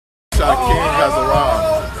Whiteside king has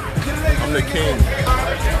arrived. I'm the king.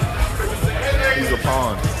 He's a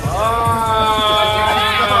pawn.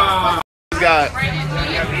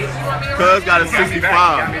 Cuz got a 65.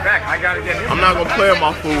 I'm not gonna play with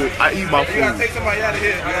my food. I eat my food. You gotta take somebody out of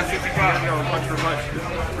here. I got 65. Lunch for lunch.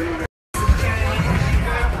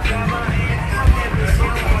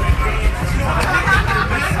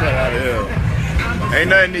 Get out of here. Ain't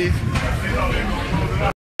nothing easy.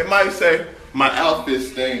 They might say my outfit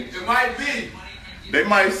stinks. It might be. They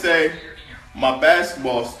might say my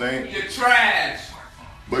basketball stinks. You're trash.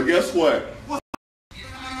 But guess what?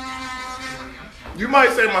 You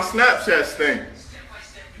might say my Snapchat stink,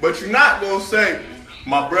 but you're not gonna say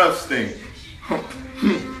my breath stink.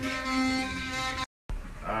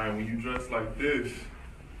 Alright, when you dress like this,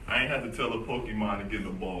 I ain't have to tell a Pokemon to get in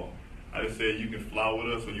the ball. I just said you can fly with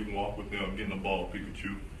us or you can walk with them, get in the ball,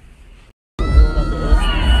 Pikachu.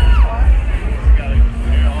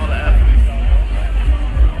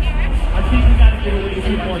 I think we gotta get away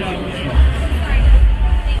from more things.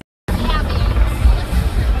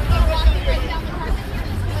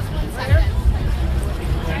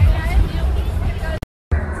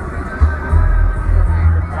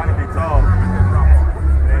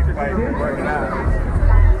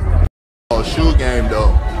 Oh, shoe game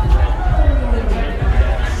though.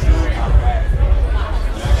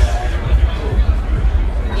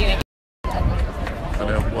 Oh,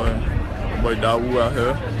 that boy Dawu out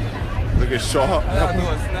here. Look at Sharp.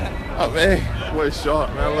 Oh man, boy Sharp,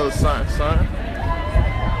 man, a little son.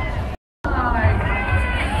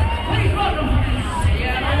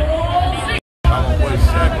 I'm a boy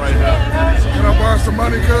Shaq right here. Can I borrow some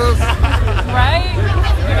money, cuz? Right?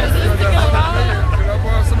 Can I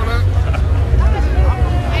borrow some of that?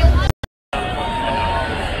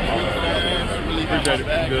 Appreciate it.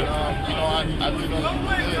 Good.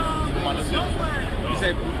 You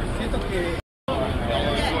said, siento que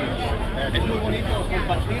es muy bonito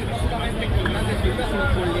compartir no solamente con grandes figuras, sino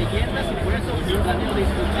con leyendas y por eso es un anhelo de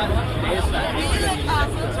escuchar esa experiencia.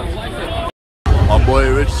 My boy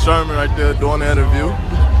Rich Sherman right there doing the interview.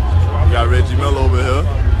 We got Reggie Miller over here.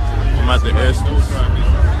 I'm at the Estes.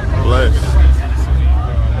 Bless.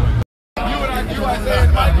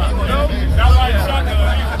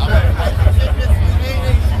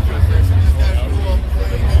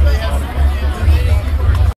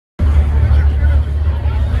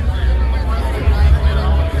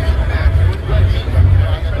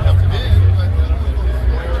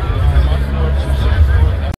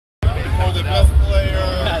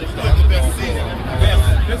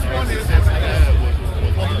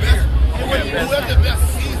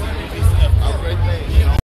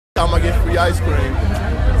 Time I get free ice cream,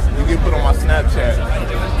 you get put on my Snapchat.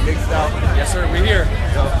 Mixed out. Yes, sir, we're here. Here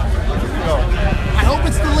we go. I hope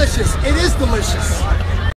it's delicious. It is delicious.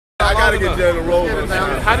 I gotta get Jay to roll with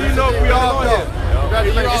now. How do you know if we all know?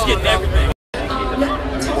 Just getting everything.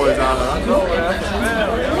 Boys out here.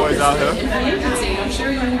 Boys out here. I'm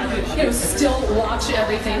sure you still watch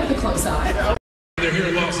everything with a close eye. They're here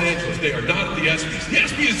in Los Angeles. They are not at the EPSYs. The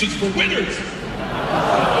EPSY is just for winners.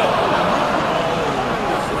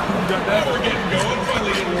 Now we're getting going.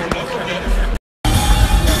 Finally getting warmed up.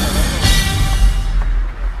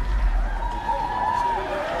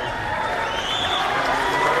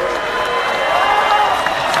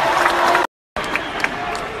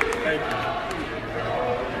 Okay.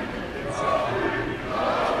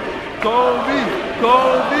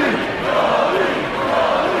 Kobe.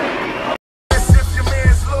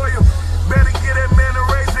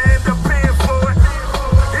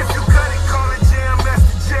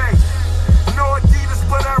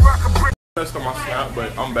 Rest on my snap,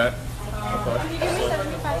 but I'm back. Okay.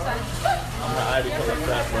 I'm had to come to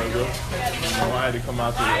Fat Burger. I had to come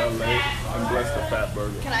out to LA and bless the Fat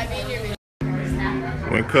Burger. Can I be in your video?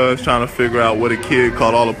 When Cuz trying to figure out what a kid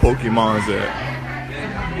caught all the Pokemons at.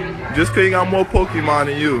 Just cause he got more Pokemon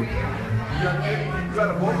than you.